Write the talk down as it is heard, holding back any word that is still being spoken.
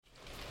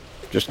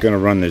Just going to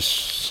run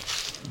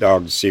this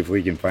dog to see if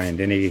we can find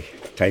any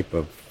type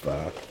of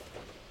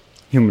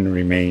human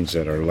remains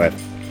that are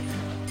left.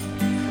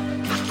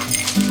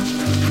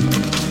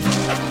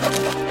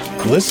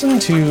 Listen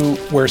to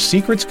Where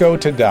Secrets Go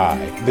to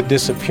Die, The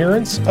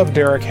Disappearance of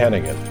Derek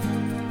Hennigan.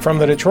 From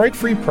the Detroit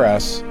Free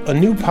Press, a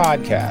new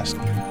podcast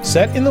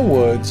set in the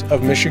woods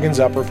of Michigan's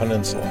Upper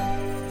Peninsula.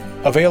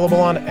 Available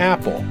on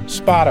Apple,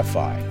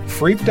 Spotify,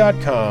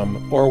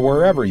 Freep.com, or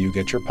wherever you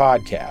get your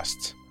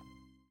podcasts.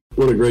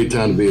 What a great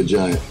time to be a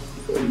Giant,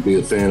 be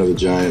a fan of the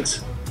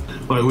Giants.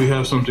 Like, we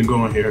have something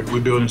going here.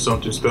 We're building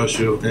something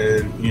special,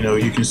 and, you know,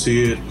 you can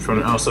see it from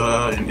the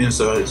outside and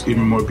inside. It's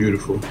even more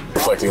beautiful.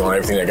 Reflecting on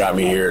everything that got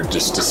me here,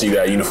 just to see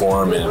that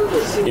uniform,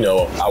 and, you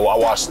know, I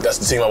watched, that's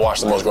the team I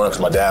watched the most growing up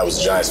because my dad was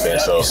a Giants fan,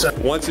 so.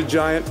 Once a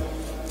Giant,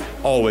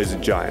 always a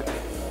Giant.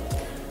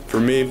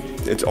 For me,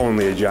 it's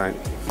only a Giant.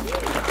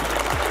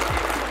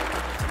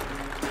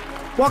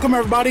 Welcome,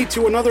 everybody,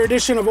 to another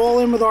edition of All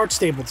In with Art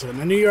Stapleton,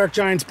 a New York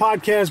Giants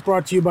podcast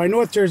brought to you by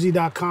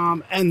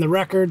NorthJersey.com and The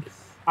Record.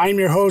 I'm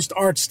your host,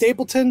 Art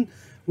Stapleton.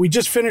 We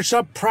just finished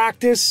up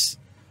practice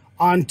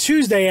on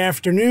Tuesday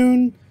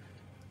afternoon.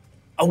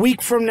 A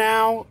week from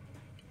now,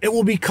 it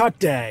will be cut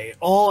day.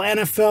 All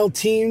NFL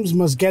teams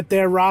must get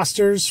their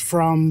rosters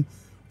from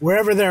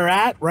wherever they're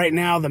at. Right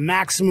now, the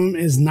maximum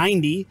is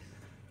 90,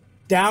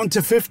 down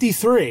to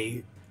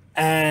 53.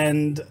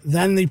 And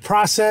then the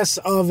process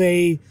of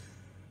a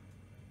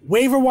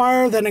waiver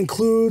wire that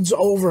includes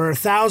over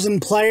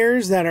 1,000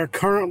 players that are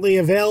currently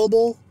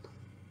available.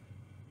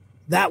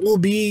 That will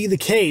be the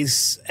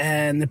case,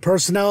 and the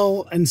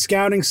personnel and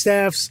scouting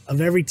staffs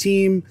of every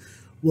team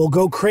will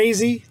go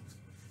crazy,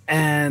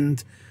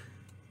 and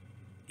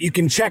you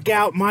can check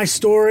out my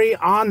story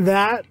on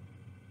that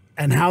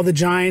and how the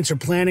Giants are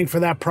planning for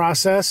that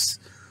process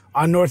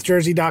on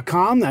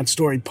NorthJersey.com. That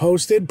story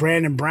posted.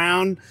 Brandon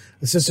Brown,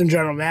 assistant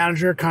general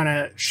manager, kind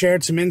of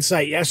shared some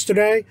insight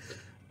yesterday,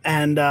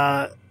 and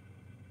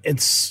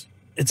it's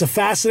a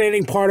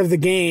fascinating part of the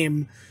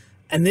game.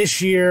 And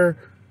this year,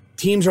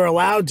 teams are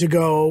allowed to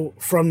go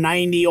from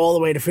 90 all the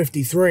way to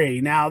 53.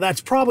 Now,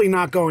 that's probably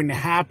not going to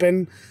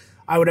happen.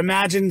 I would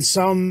imagine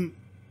some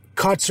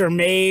cuts are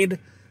made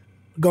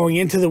going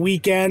into the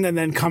weekend and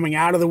then coming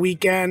out of the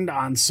weekend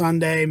on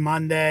Sunday,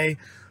 Monday.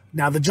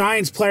 Now, the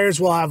Giants players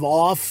will have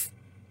off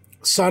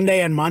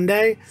Sunday and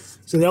Monday,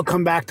 so they'll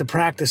come back to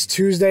practice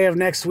Tuesday of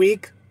next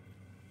week.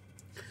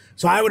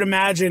 So I would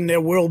imagine there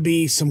will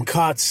be some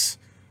cuts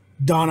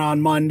done on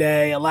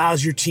Monday,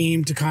 allows your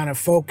team to kind of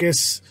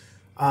focus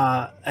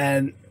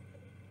and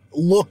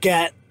look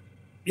at,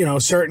 you know,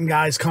 certain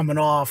guys coming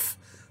off.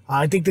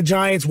 I think the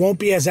Giants won't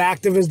be as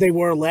active as they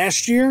were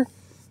last year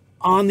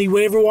on the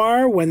waiver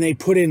wire when they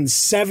put in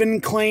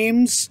 7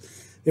 claims.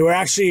 They were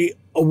actually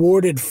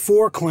awarded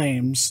 4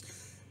 claims.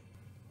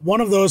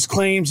 One of those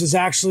claims is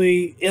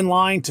actually in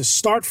line to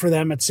start for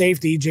them at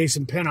safety,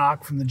 Jason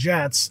Pinnock from the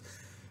Jets.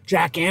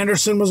 Jack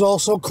Anderson was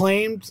also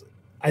claimed.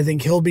 I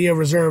think he'll be a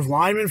reserve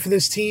lineman for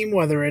this team,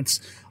 whether it's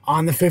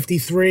on the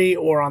 53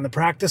 or on the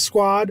practice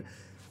squad.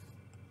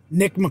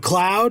 Nick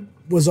McLeod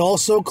was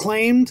also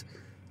claimed.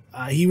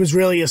 He was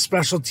really a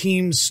special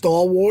teams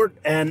stalwart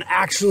and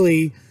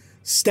actually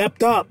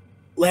stepped up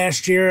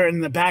last year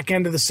in the back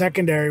end of the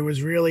secondary,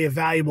 was really a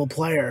valuable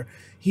player.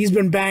 He's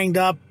been banged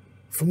up.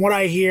 From what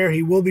I hear,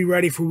 he will be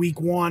ready for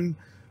week 1,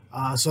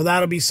 so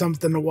that'll be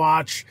something to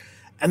watch.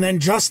 And then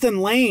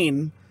Justin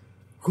Lane,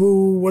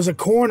 who was a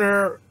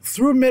corner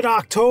through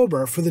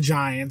mid-October for the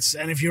Giants.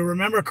 And if you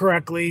remember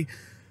correctly,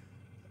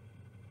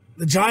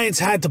 the Giants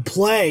had to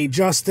play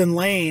Justin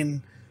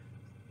Lane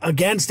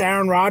against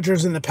Aaron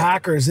Rodgers and the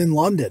Packers in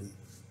London.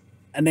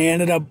 And they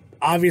ended up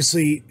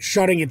obviously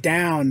shutting it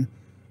down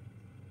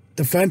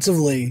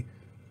defensively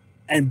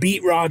and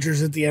beat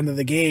Rodgers at the end of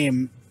the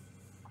game.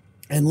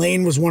 And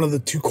Lane was one of the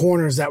 2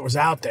 corners that was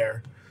out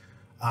there.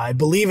 I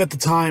believe at the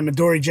time,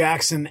 Adoree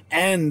Jackson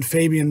and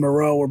Fabian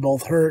Moreau were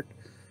both hurt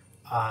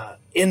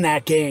in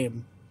that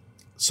game.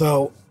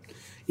 So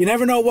you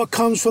never know what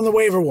comes from the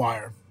waiver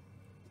wire.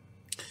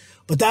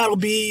 But that'll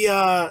be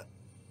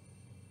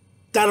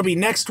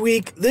next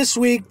week. This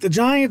week, the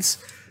Giants,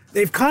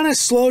 they've kind of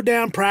slowed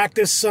down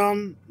practice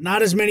some.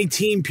 Not as many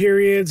team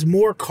periods,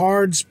 more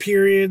cards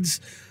periods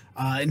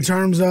in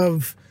terms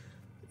of,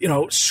 you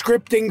know,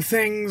 scripting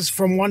things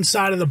from one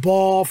side of the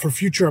ball for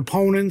future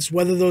opponents,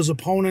 whether those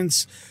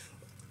opponents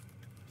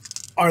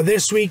are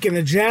this week in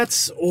the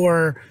Jets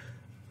or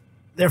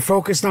they're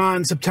focused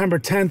on September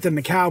 10th and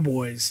the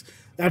Cowboys.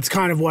 That's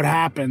kind of what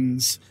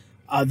happens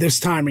this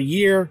time of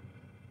year.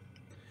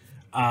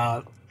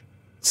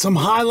 Some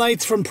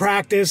highlights from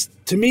practice.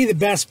 To me, the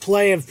best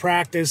play of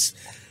practice,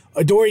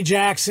 Adoree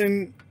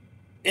Jackson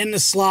in the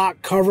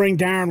slot covering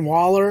Darren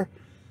Waller.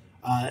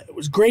 It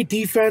was great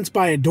defense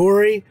by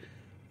Adoree.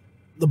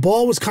 The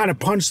ball was kind of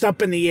punched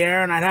up in the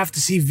air, and I'd have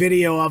to see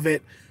video of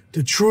it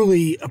to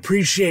truly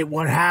appreciate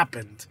what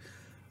happened,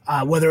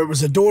 whether it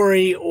was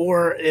Adoree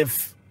or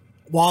if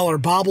Waller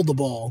bobbled the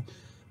ball.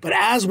 But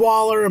as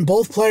Waller and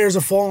both players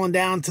are falling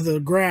down to the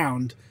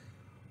ground,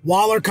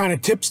 Waller kind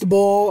of tips the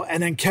ball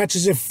and then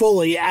catches it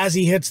fully as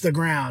he hits the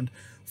ground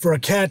for a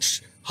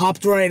catch,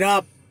 hopped right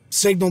up,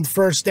 signaled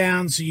first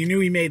down, so you knew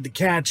he made the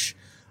catch.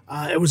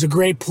 It was a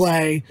great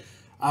play.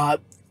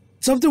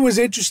 Something was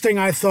interesting,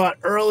 I thought,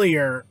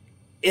 earlier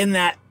in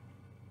that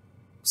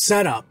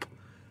setup,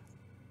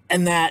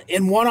 and that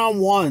in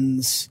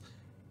one-on-ones,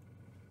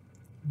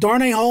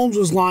 Darnay Holmes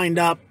was lined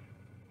up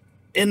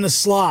in the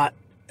slot,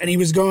 and he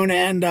was going to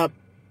end up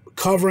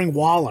covering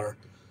Waller.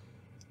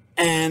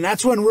 And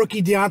that's when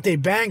rookie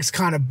Deonte Banks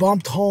kind of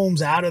bumped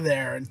Holmes out of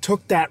there and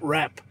took that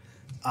rep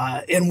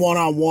in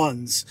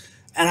one-on-ones.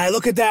 And I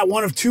look at that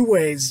one of two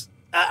ways,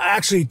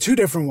 actually two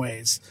different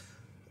ways.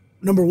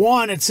 Number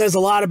one, it says a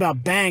lot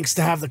about Banks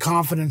to have the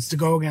confidence to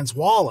go against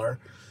Waller,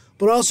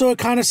 but also it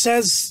kind of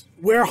says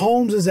where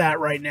Holmes is at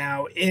right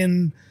now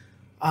in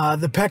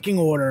the pecking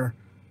order,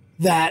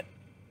 that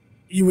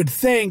you would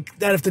think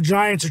that if the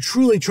Giants are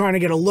truly trying to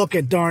get a look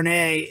at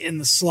Darnay in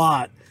the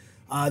slot,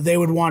 they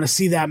would want to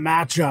see that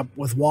matchup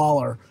with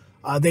Waller.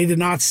 They did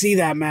not see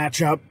that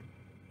matchup,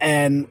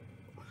 and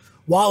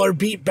Waller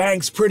beat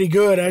Banks pretty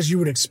good, as you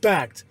would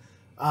expect,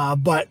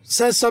 but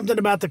says something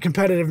about the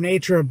competitive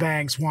nature of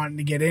Banks wanting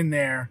to get in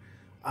there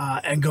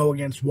and go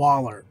against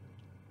Waller.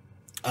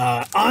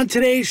 On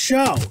today's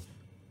show,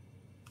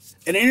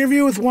 an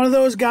interview with one of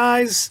those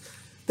guys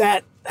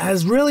that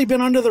has really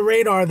been under the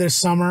radar this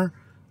summer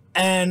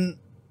and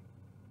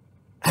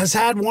has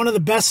had one of the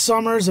best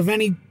summers of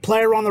any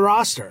player on the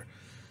roster.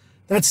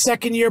 That's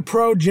second-year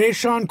pro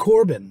Jashaun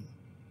Corbin,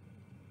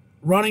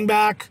 running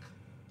back,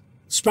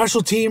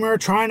 special teamer,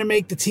 trying to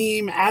make the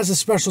team as a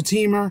special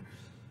teamer.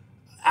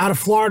 Out of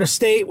Florida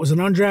State, was an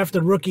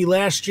undrafted rookie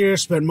last year,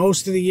 spent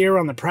most of the year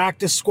on the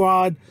practice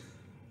squad.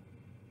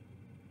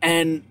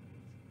 And,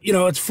 you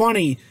know, it's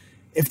funny,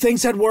 if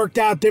things had worked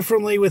out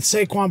differently with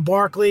Saquon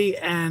Barkley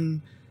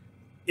and,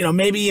 you know,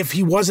 maybe if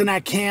he wasn't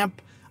at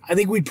camp, I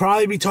think we'd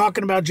probably be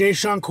talking about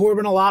Jashaun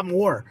Corbin a lot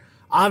more.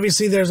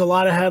 Obviously, there's a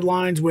lot of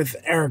headlines with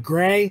Eric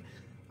Gray,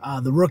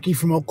 the rookie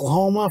from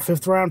Oklahoma,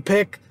 5th-round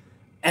pick,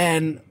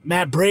 and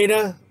Matt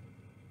Breida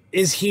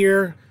is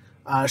here.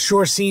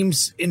 Sure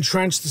seems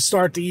entrenched to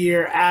start the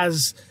year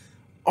as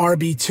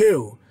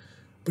RB2.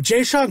 But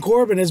Jashaun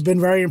Corbin has been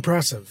very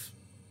impressive.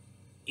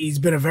 He's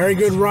been a very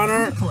good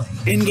runner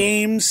in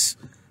games,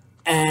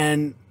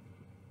 and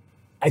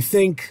I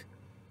think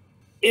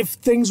if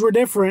things were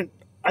different,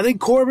 I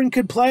think Corbin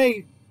could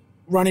play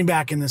running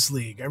back in this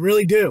league. I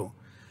really do.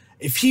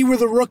 If he were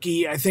the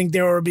rookie, I think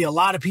there would be a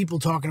lot of people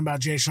talking about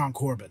Jashaun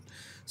Corbin.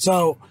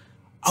 So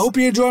I hope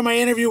you enjoy my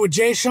interview with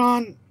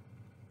Jashaun,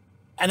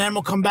 and then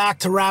we'll come back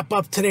to wrap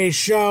up today's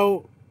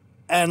show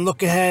and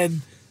look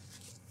ahead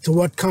to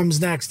what comes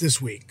next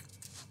this week.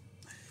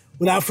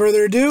 Without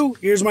further ado,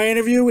 here's my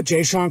interview with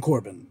Jashaun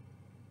Corbin.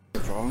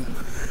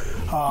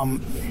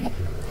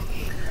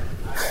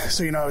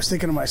 So, you know, I was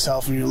thinking to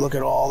myself, when you look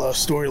at all the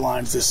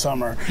storylines this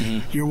summer,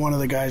 you're one of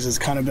the guys that's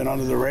kind of been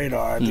under the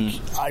radar.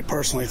 I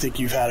personally think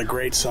you've had a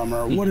great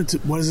summer. What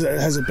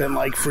has it been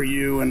like for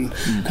you, and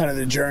kind of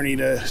the journey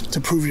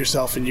to prove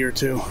yourself in year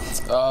two?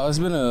 It's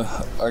been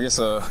a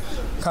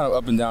kind of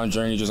up and down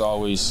journey. Just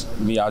always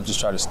me. I just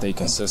try to stay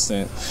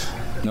consistent.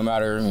 No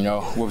matter, you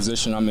know, what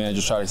position I'm in, I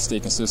just try to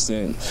stay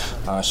consistent,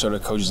 show the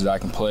coaches that I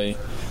can play,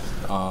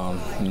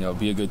 you know,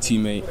 be a good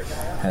teammate.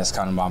 And that's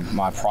kind of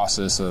my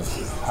process of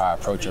how I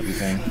approach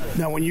everything.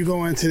 Now, when you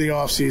go into the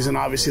offseason,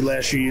 obviously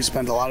last year you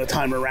spent a lot of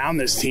time around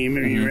this team. I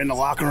mean, you're in the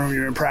locker room,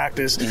 you're in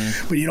practice,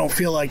 but you don't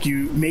feel like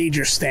you made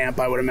your stamp,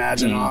 I would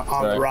imagine,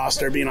 on the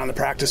roster, being on the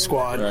practice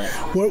squad. Right.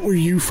 What were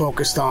you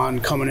focused on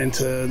coming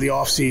into the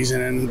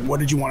offseason, and what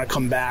did you want to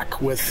come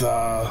back with,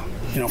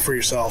 you know, for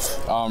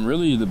yourself?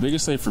 Really, the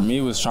biggest thing for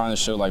me was trying to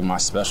show, like, my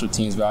special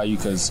teams value,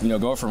 because, you know,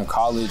 going from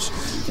college,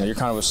 you know, you're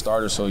kind of a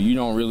starter, so you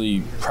don't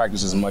really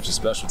practice as much as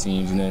special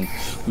teams. And then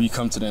when you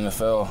come to the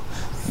NFL,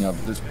 you know,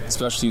 the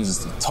special teams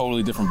is a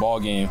totally different ball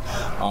game.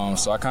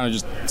 So I kind of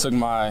just took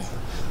my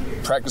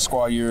practice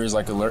squad year as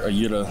like a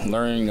year to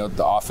learn, you know,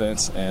 the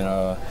offense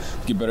and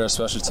get better at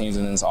special teams,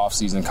 and then this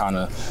offseason kind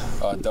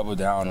of double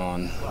down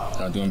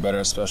on doing better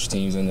at special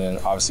teams, and then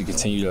obviously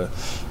continue to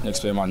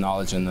expand my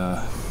knowledge in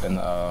the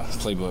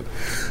playbook.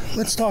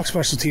 Let's talk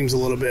special teams a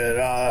little bit.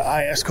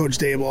 I asked Coach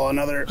Dable,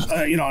 another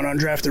an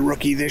undrafted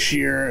rookie this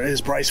year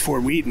is Bryce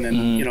Ford Wheaton,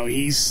 and you know,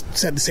 he's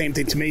said the same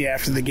thing to me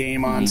after the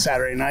game on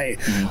Saturday night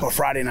or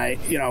Friday night.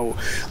 You know,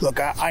 look,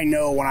 I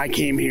know when I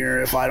came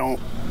here, if I don't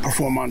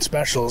perform on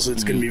specials,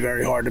 it's going to be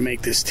very hard to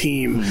make this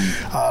team.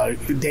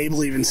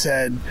 Dable even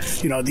said,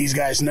 you know, these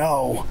guys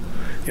know,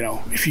 you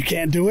know, if you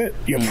can't do it,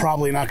 you're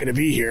probably not going to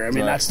be here. I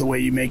mean, that's the way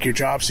you make your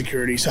job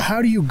security. So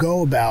how do you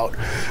go about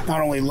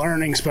not only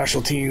learning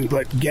special teams,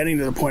 but getting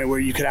to the point where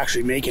you could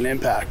actually make an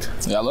impact?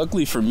 Yeah,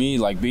 luckily for me,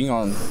 like being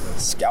on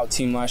scout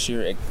team last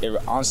year,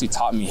 it honestly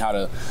taught me how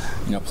to,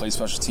 you know, play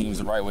special teams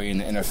the right way in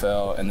the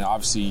NFL. And then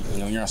obviously, you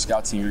know, you're on a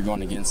scout team, you're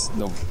going against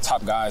the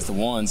top guys, the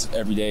ones,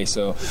 every day.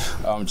 So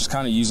just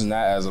kind of using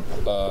that as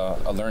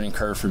a learning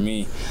curve for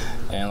me.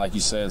 And like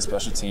you said,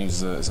 special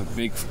teams is a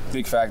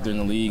big factor in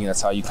the league, and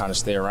that's how you kind of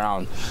stay stay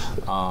around.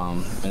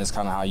 And it's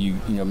kind of how you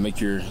make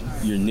your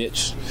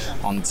niche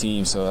on the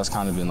team. So that's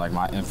kind of been like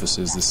my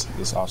emphasis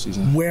this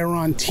offseason. Where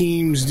on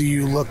teams do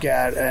you look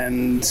at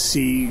and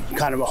see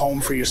kind of a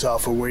home for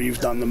yourself, or where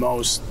you've done the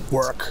most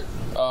work?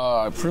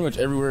 Pretty much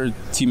everywhere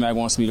T-Mac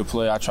wants me to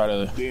play, I try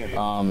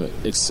to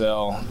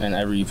excel in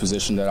every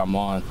position that I'm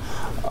on.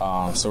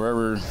 So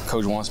wherever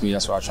coach wants me,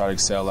 that's where I try to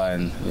excel at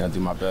and do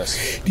my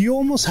best. Do you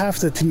almost have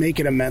to make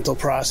it a mental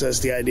process,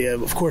 the idea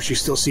of course, you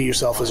still see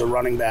yourself as a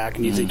running back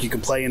and you think you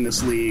can play in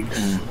this league,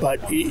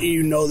 but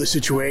you know the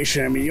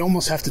situation. I mean, you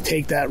almost have to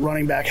take that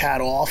running back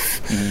hat off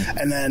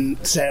and then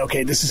say,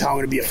 okay, this is how I'm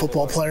going to be a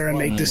football player and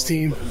make this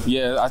team?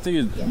 Yeah, I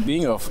think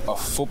being a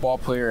football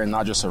player and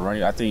not just a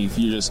running, I think if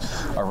you're just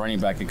a running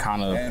back, it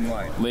kind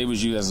of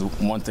labels you as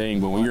one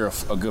thing, but when you're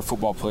a good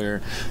football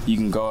player, you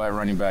can go at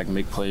running back,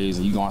 make plays,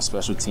 and you go on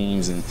special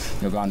teams and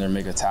go out there and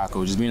make a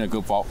tackle. Just being a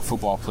good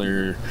football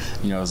player,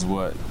 is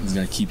what is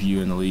going to keep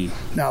you in the league.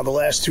 Now, the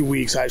last 2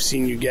 weeks, I've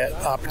seen you get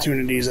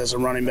opportunities as a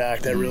running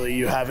back that really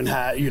you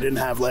didn't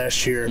have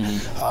last year.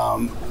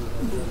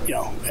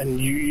 And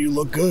you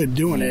look good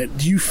doing it.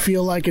 Do you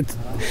feel like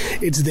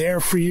it's there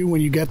for you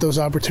when you get those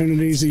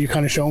opportunities that you're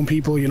kind of showing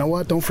people, you know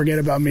what, don't forget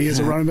about me as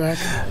a running back?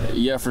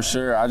 Yeah, for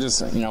sure. I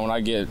just, when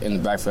I get in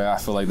the backfield, I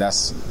feel like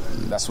that's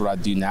what I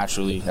do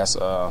naturally. That's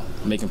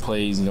making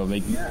plays,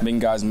 making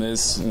guys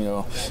miss,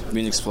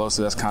 being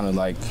explosive. That's kind of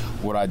like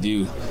what I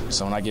do.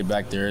 So when I get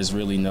back there, it's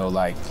really no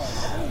like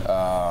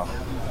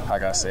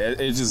I said,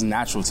 it's just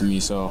natural to me.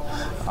 So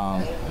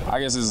I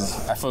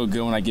guess I feel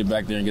good when I get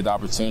back there and get the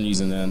opportunities,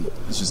 and then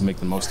just make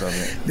the most of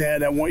it.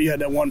 Yeah, you had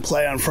that one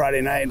play on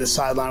Friday night, and the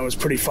sideline was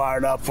pretty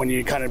fired up when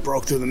you kind of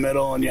broke through the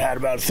middle, and you had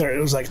about it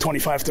was like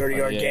 25,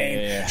 30-yard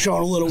gain,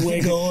 showing a little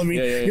wiggle. I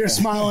mean, you're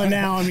smiling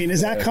now. I mean,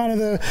 is that kind of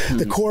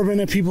the Corbin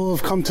that people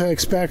have come to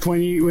expect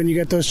when you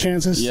get those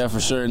chances? Yeah, for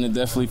sure, and it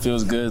definitely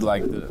feels good,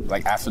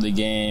 like after the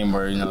game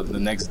or the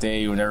next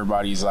day when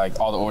everybody's like,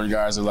 all the older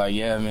guys are like,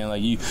 yeah, man,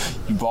 like you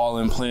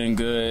balling, playing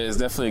good. It's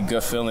definitely a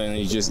good feeling. And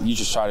you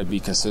just try to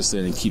be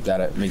consistent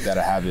and make that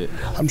a habit.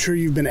 I'm sure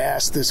you've been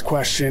asked this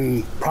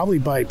question probably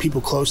by people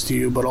close to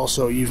you, but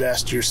also you've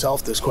asked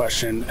yourself this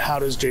question: how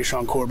does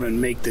Jashaun Corbin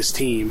make this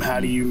team?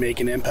 How do you make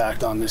an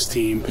impact on this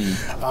team?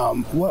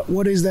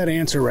 What is that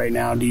answer right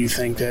now, do you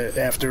think, that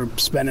after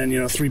spending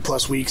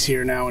 3+ weeks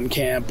here now in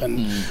camp,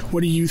 and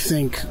what do you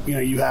think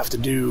you have to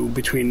do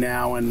between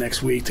now and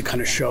next week to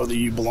kind of show that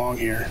you belong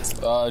here?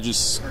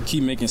 Just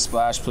keep making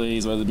splash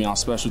plays, whether it be on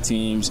special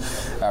teams,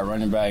 at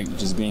running back,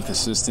 just being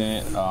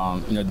consistent,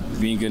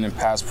 being good in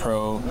pass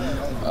pro,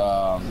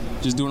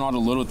 just doing all the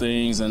little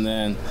things, and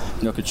then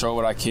control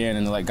what I can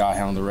and let God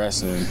handle the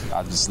rest, and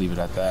I just leave it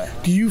at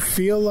that. Do you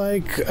feel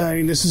like,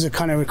 this is a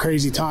kind of a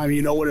crazy time,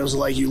 what it was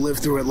like, you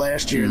lived through it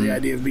last year, the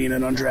idea of being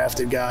an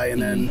undrafted guy,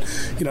 and then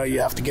you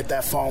have to get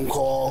that phone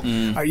call.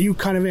 Are you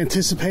kind of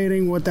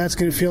anticipating what that's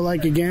going to feel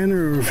like again,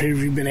 or have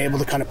you been able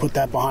to kind of put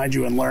that behind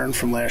you and learn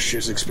from last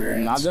year's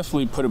experience? I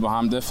definitely put it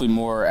behind. I'm definitely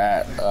more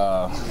at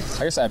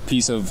at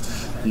peace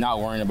of not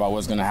worrying about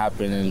what's going to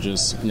happen, and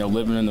just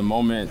living in the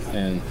moment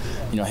and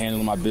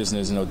handling my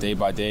business day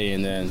by day,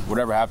 and then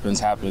whatever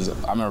happens. I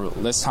remember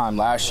this time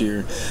last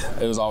year,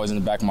 it was always in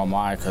the back of my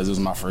mind because it was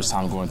my first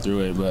time going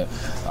through it.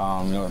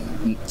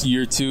 But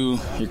year two,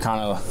 you're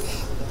kind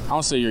of, I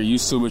don't say you're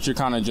used to it, but you're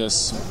kind of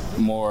just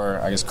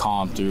more,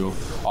 calm through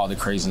all the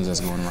craziness that's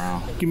going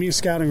around. Give me a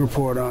scouting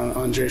report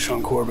on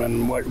Jashaun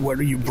Corbin. What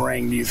do you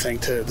bring, do you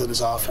think, to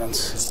this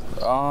offense?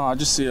 I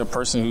just see a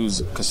person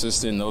who's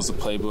consistent, knows the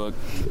playbook,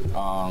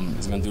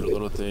 is going to do the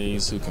little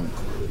things, who can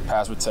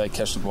pass, protect,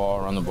 catch the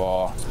ball, run the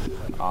ball,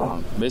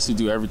 basically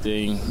do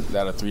everything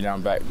that a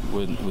 3-down back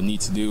would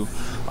need to do,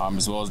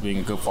 as well as being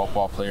a good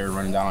football player,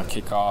 running down on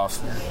kickoff,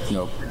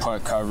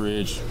 punt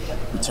coverage,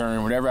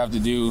 return, whatever I have to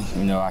do,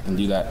 I can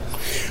do that.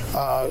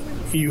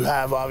 You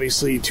have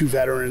obviously two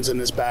veterans in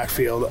this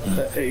backfield,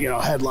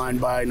 headlined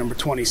by number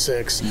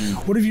 26.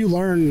 What have you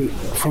learned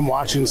from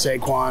watching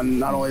Saquon,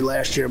 not only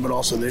last year but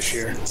also this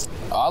year?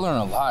 I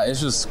learned a lot. It's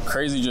just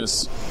crazy,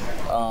 just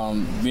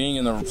being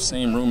in the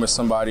same room as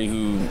somebody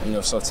who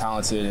so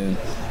talented, and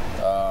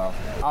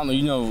I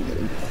don't know,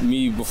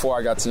 me before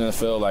I got to the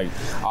NFL,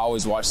 I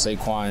always watch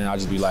Saquon and I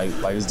just be like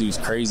this dude's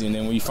crazy. And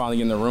then when you finally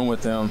get in the room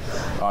with him,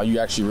 you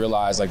actually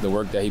realize the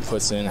work that he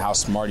puts in, how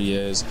smart he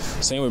is.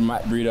 Same with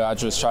Matt Breida. I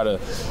just try to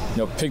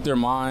pick their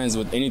minds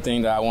with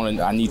anything that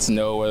I need to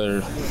know,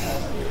 whether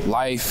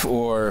life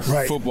or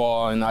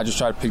football, and I just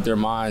try to pick their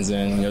minds,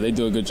 and they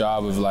do a good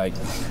job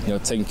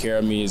of taking care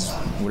of me. Is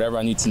whatever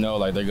I need to know,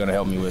 they're going to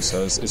help me with.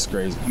 So it's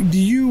crazy. Do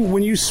you,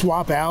 when you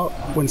swap out,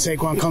 when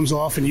Saquon comes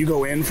off and you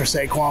go in for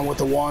Saquon with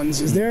the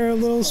ones, is there a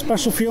little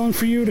special feeling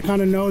for you to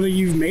kind of know that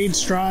you've made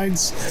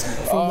strides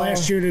from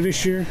last year to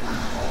this year?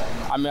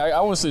 I mean, I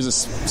wouldn't say it's a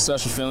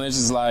special feeling.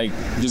 It's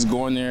just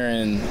going there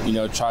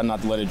and try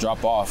not to let it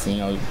drop off.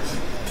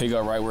 Pick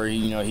up right where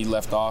he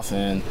left off,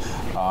 and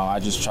I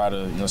just try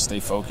to stay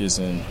focused.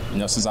 And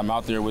since I'm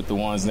out there with the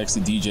ones next to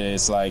DJ,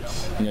 it's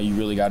you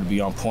really got to be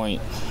on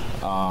point.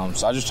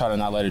 So I just try to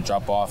not let it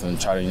drop off and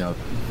try to,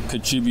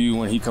 contribute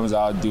when he comes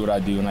out, do what I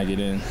do when I get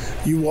in.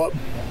 You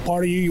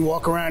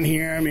walk around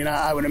here. I mean,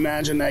 I would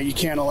imagine that you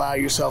can't allow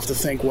yourself to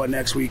think what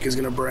next week is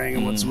going to bring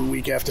and what's the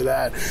week after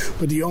that.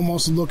 But do you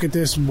almost look at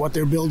this, what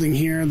they're building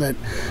here, that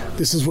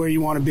this is where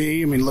you want to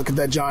be? I mean, look at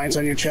that Giants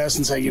on your chest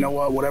and say, you know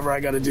what, whatever I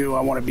got to do,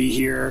 I want to be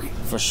here.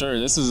 For sure.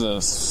 This is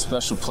a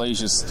special place.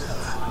 Just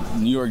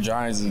New York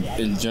Giants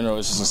in general,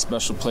 it's just a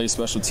special place,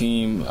 special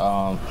team.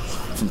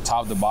 From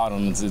top to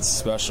bottom, it's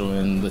special.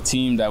 And the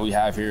team that we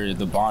have here,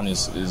 the bond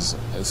is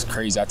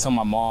crazy. I tell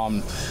my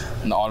mom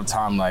all the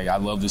time, like, I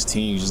love this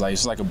team.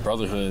 It's like a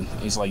brotherhood.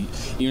 It's like,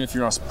 even if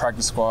you're on a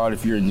practice squad,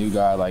 if you're a new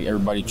guy, like,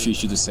 everybody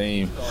treats you the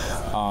same.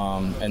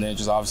 And then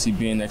just obviously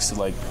being next to,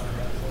 like,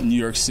 New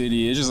York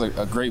City, it's just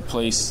a great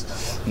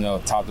place,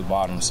 top to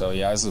bottom. So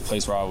yeah, this is a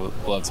place where I would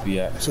love to be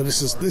at. So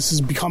this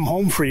has become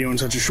home for you in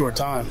such a short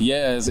time.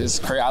 Yeah, it's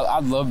crazy. I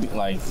love,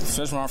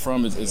 especially where I'm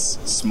from, it's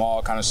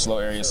small, kind of slow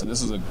area. So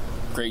this is a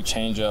great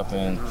change up,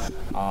 and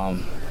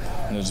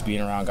just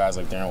being around guys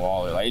like Darren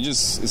Waller,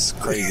 it's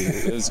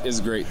crazy. It's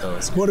great though.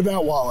 What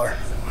about Waller?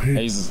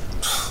 He's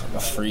a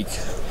freak,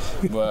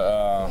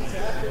 but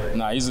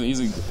he's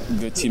a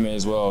good teammate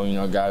as well.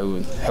 A guy who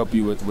would help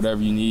you with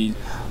whatever you need.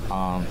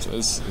 So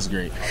it's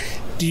great.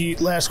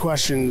 Last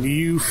question. Do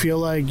you feel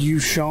like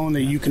you've shown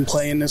that you can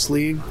play in this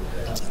league?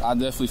 I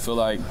definitely feel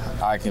like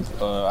I can.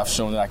 I've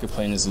shown that I can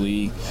play in this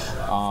league.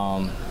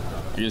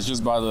 It's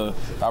just by the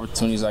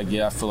opportunities I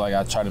get, I feel like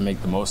I try to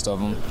make the most of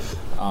them.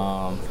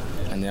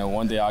 And then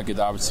one day I'll get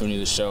the opportunity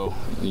to show,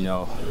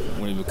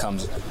 when it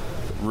becomes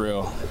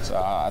real. So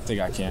I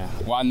think I can.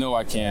 Well, I know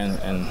I can,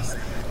 and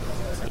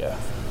yeah.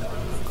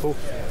 Cool.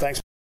 Thanks.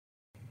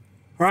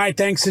 All right,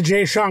 thanks to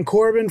Jashaun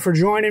Corbin for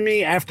joining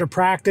me after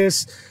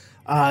practice.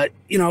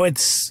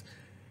 It's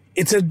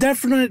a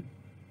definite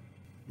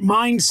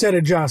mindset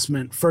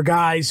adjustment for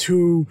guys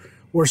who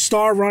were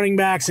star running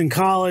backs in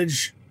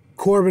college.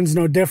 Corbin's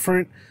no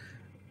different.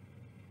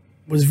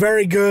 Was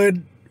very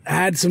good.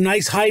 Had some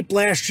nice hype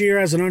last year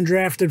as an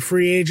undrafted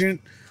free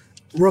agent,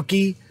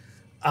 rookie.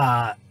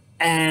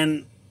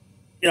 And,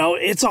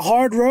 it's a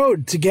hard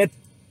road to get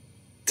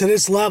to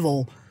this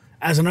level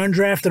as an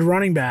undrafted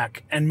running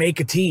back and make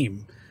a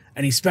team.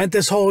 And he spent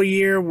this whole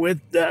year with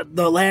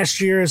the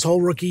last year, his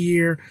whole rookie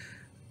year,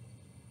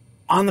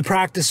 on the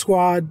practice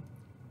squad,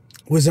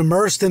 was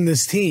immersed in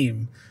this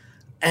team.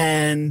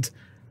 And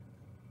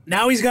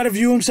now he's got to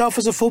view himself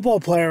as a football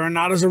player and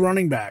not as a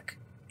running back.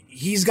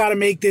 He's got to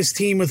make this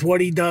team with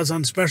what he does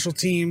on special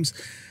teams.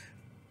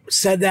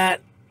 Said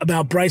that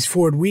about Bryce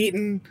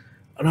Ford-Wheaton,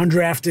 an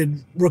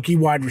undrafted rookie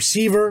wide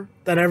receiver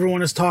that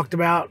everyone has talked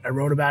about. I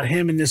wrote about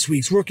him in this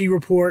week's rookie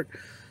report.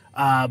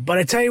 But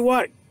I tell you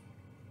what,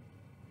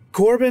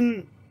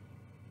 Corbin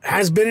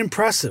has been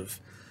impressive.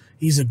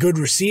 He's a good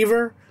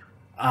receiver.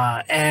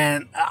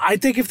 And I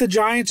think if the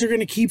Giants are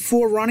going to keep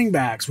 4 running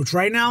backs, which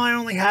right now I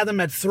only had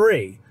them at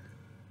 3,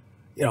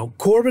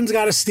 Corbin's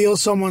got to steal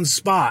someone's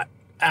spot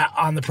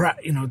on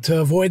the to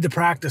avoid the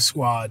practice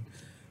squad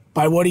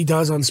by what he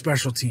does on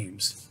special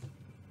teams.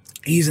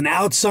 He's an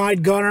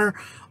outside gunner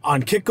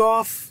on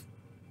kickoff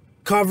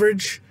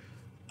coverage,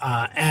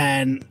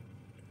 and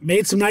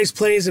made some nice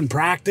plays in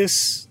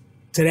practice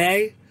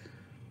today.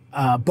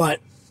 But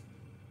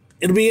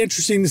it'll be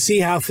interesting to see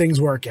how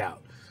things work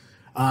out.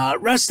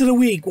 Rest of the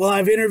week, we'll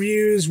have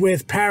interviews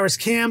with Paris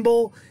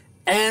Campbell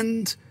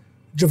and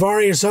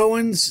Javarius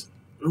Owens,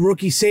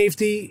 rookie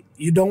safety.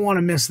 You don't want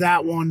to miss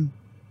that one.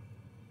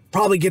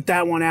 Probably get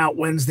that one out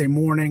Wednesday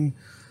morning.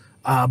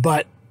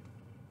 But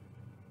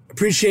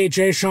appreciate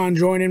Jashaun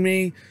joining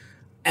me.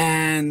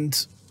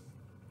 And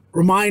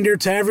reminder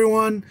to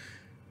everyone,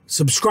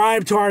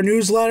 subscribe to our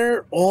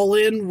newsletter, All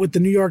In with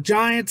the New York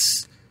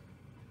Giants.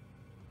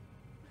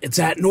 It's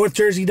at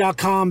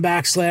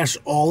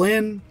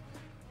northjersey.com/all-in.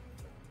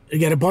 You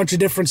get a bunch of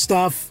different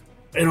stuff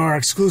in our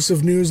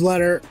exclusive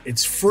newsletter.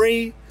 It's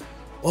free.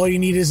 All you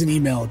need is an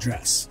email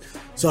address.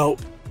 So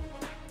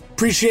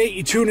appreciate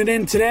you tuning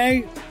in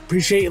today.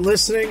 Appreciate you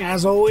listening.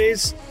 As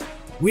always,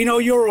 we know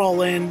you're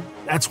all in.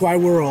 That's why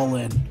we're all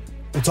in.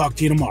 We'll talk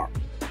to you tomorrow.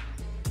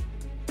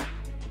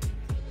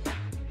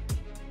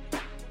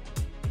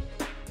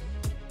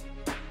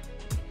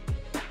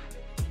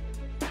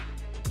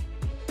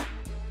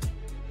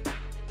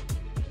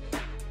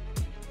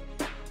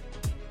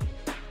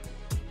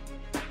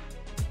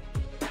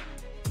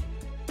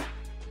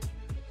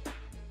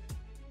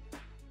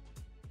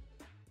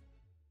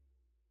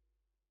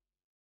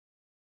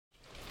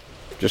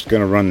 Just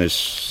going to run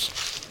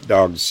this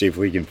dog to see if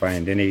we can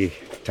find any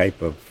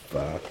type of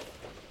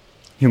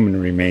human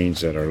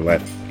remains that are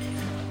left.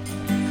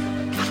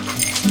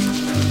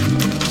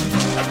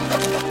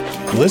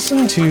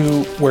 Listen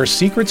to Where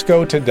Secrets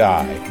Go to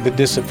Die, The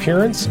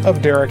Disappearance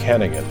of Derek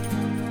Hennigan.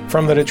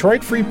 From the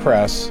Detroit Free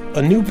Press,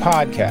 a new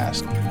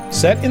podcast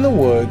set in the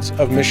woods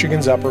of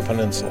Michigan's Upper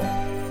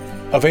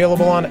Peninsula.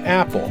 Available on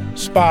Apple,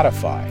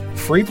 Spotify,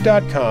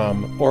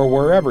 Freep.com, or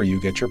wherever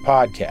you get your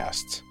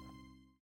podcasts.